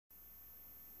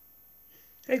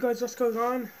Hey guys, what's going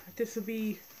on? This will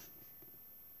be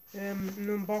an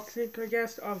unboxing, I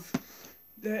guess, of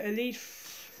the Elite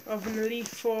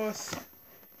Force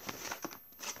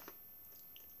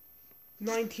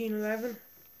 1911.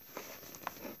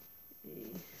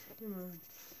 Come on,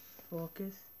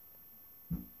 focus.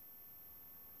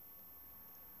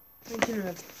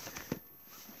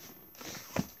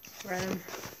 1911.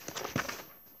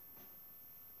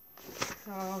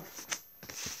 So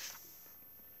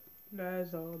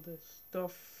there's all the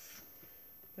stuff.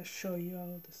 Let's show you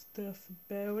all the stuff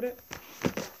about it.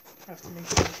 I have to make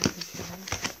sure I get this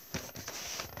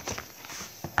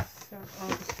down.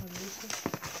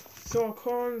 So our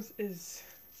corners is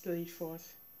the Elite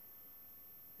Force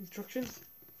instructions.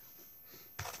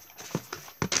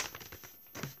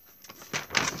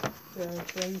 The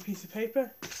plain piece of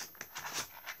paper.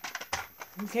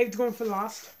 We kept going for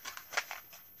last.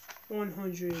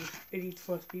 100 Elite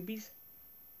Force BBs.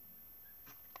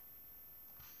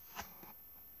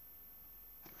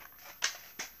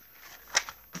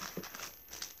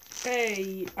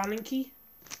 A Allen key.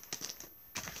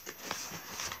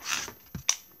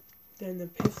 Then the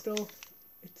pistol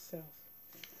itself.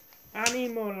 Any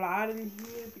more lard in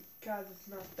here because it's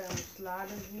not that much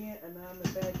lard in here, and I'm a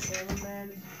bad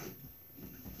cameraman.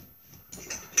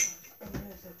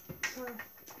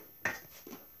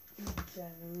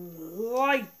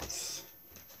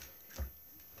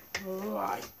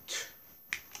 Light.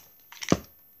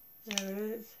 There it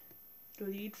is.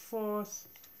 Elite Force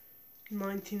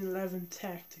 1911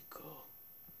 Tactical.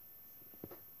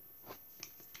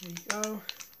 There you go.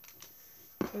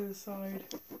 To the side.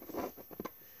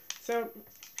 So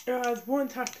it has one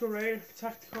tactical rail,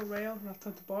 that's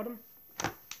at the bottom.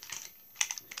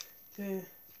 So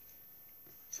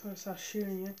I start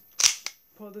shooting it.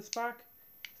 Pull this back.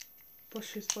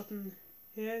 Push this button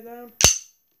here down.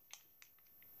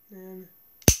 And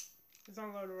it's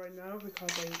not loaded right now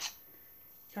because I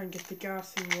can't get the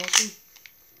gas thing working.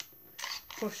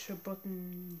 Push a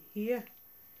button here.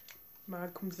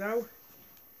 Mag comes out.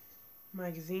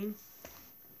 Magazine.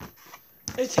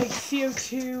 It takes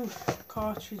CO2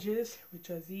 cartridges, which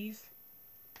are these.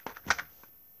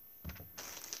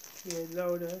 Here,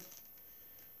 loader.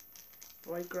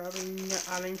 By grabbing the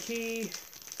Allen key.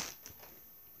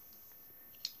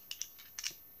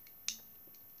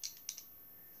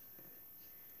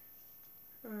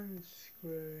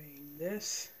 Unscrewing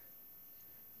this.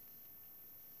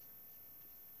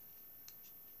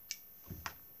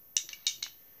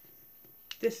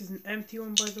 This is an empty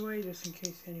one, by the way, just in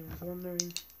case anyone's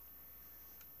wondering.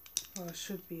 Well, it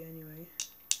should be anyway.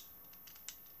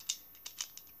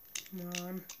 Come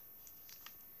on.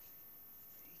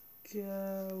 There you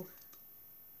go.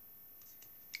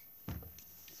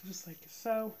 So just like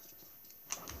so.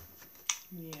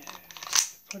 Yeah.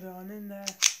 Put it on in there.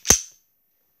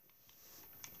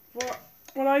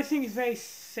 What I think is very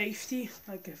safety,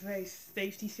 like a very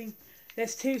safety thing.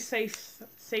 There's two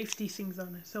safety things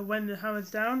on it. So when the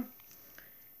hammer's down,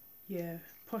 yeah,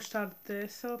 push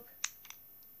this up.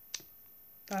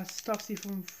 That stops you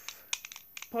from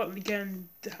putting again,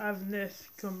 having this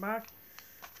come back.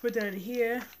 But then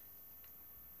here,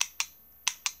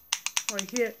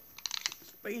 right here,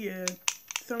 where your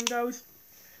thumb goes.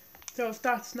 So if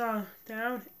that's not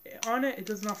down on it, it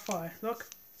does not fire. Look,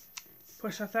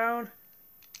 push that down.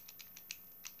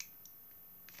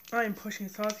 I am pushing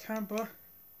it hard as I can, but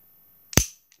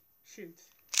shoot.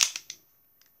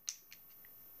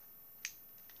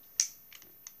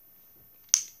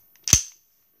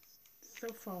 So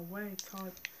far away, it's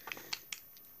hard.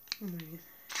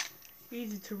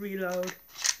 Easy to reload.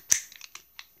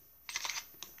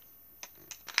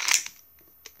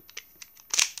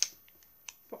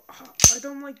 But I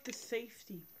don't like the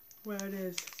safety where it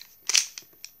is.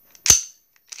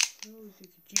 You could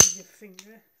use your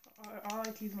finger. I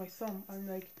like to use my thumb, and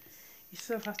like you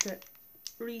still have to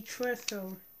reach for it,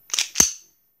 so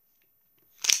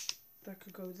that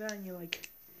could go there, and you're like,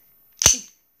 the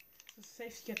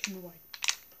safety gets in the way.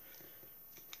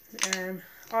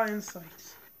 Iron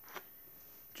sights,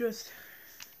 just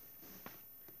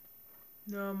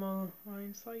normal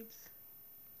iron sights.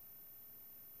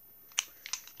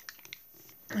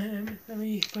 Let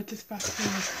me put this back in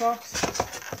this box.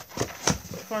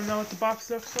 If I know what the box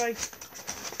looks like.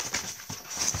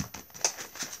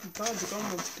 God, the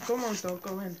gun won't don't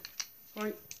go in.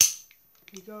 Right,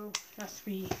 here you go.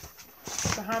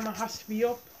 The hammer has to be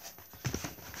up.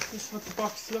 This is what the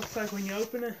box looks like when you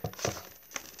open it.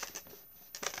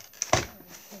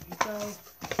 There we go.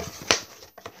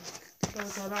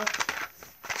 Close that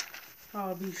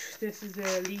up. This is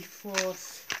the Elite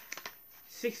Force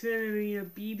 6mm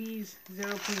BBs,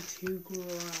 0.2 grams.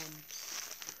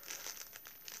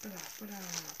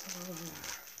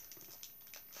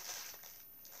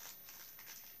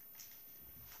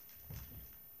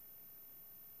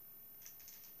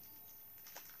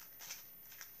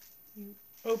 You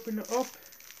open it up.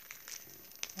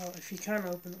 Well, if you can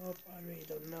open it up, I really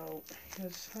don't know,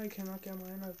 because I cannot get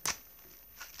mine open.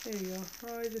 There you go.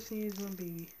 Oh, I just need one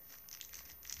BB.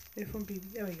 This one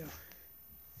BB. There we go.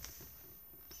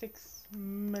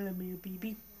 6mm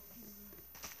BB.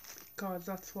 Because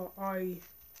that's what I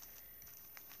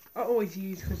always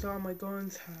use, because all my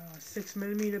guns have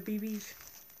 6mm BBs.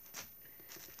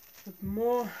 But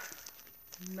more,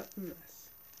 nothing less.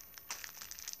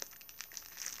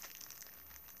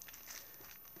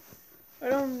 I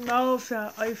don't know if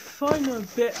I find them a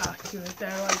bit accurate.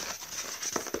 They're like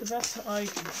the best that I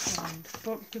can find.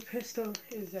 But the pistol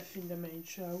is definitely the main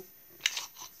show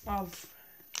of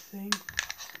thing.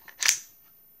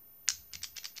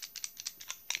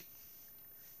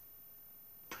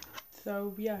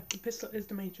 So yeah, the pistol is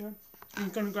the main show. I'm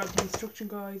gonna grab the instruction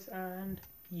guys and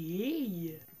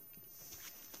yeah.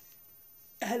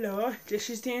 Hello,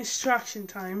 this is the instruction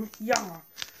time. Yeah.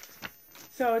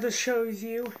 So it just shows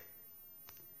you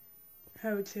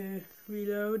how to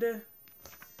reload it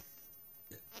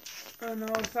and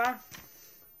all of that.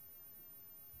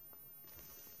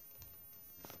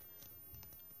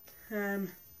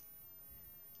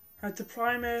 How to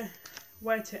prime it,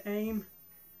 where to aim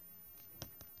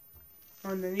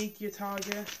underneath your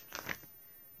target,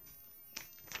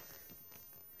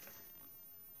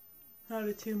 how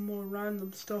to do more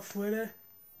random stuff with it,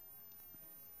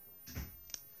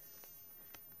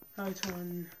 how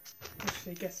to if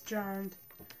it gets jammed,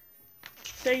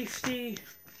 safety,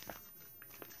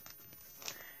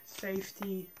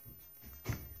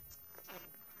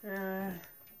 yeah,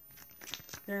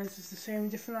 it's just the same in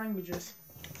different languages.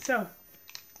 So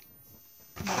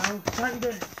now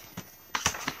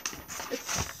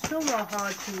it's somewhat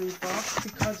hard to read box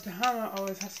because the hammer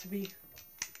always has to be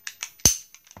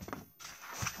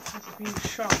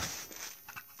sharp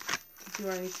to do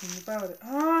anything about it.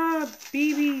 Ah,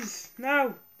 BBs!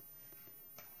 No!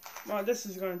 Well, this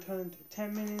is going to turn into a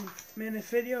 10-minute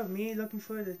video of me looking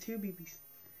for the 2 BBs.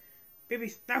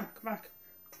 BBs, now, come back.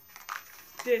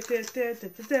 Put that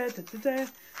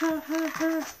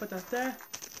there.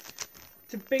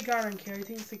 It's a big Allen key. I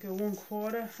think it's like a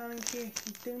 1/4 Allen key.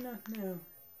 You do not know.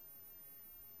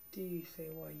 Do you say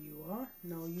why you are?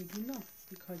 No, you do not,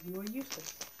 because you are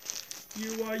useless.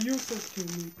 You are useless to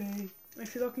me, babe.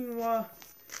 If you're looking for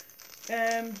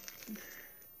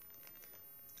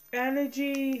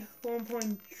energy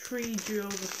 1.3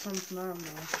 joules or something, I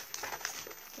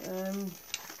don't know.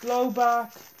 Blowback,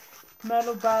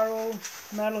 metal barrel,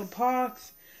 metal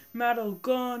parts, metal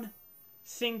gun,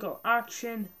 single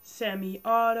action,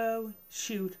 semi-auto,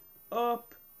 shoot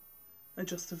up,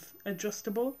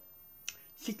 adjustable,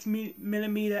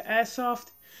 6mm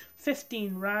airsoft,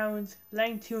 15 rounds,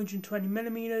 length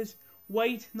 220mm,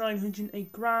 weight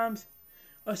 908 grams,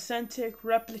 authentic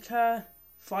replica,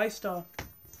 5-star.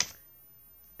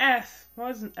 F, what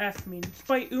does an F mean? It's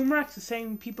by Umrax, the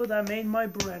same people that made my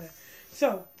Beretta.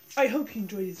 So, I hope you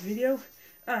enjoyed this video,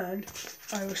 and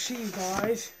I will see you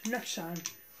guys next time.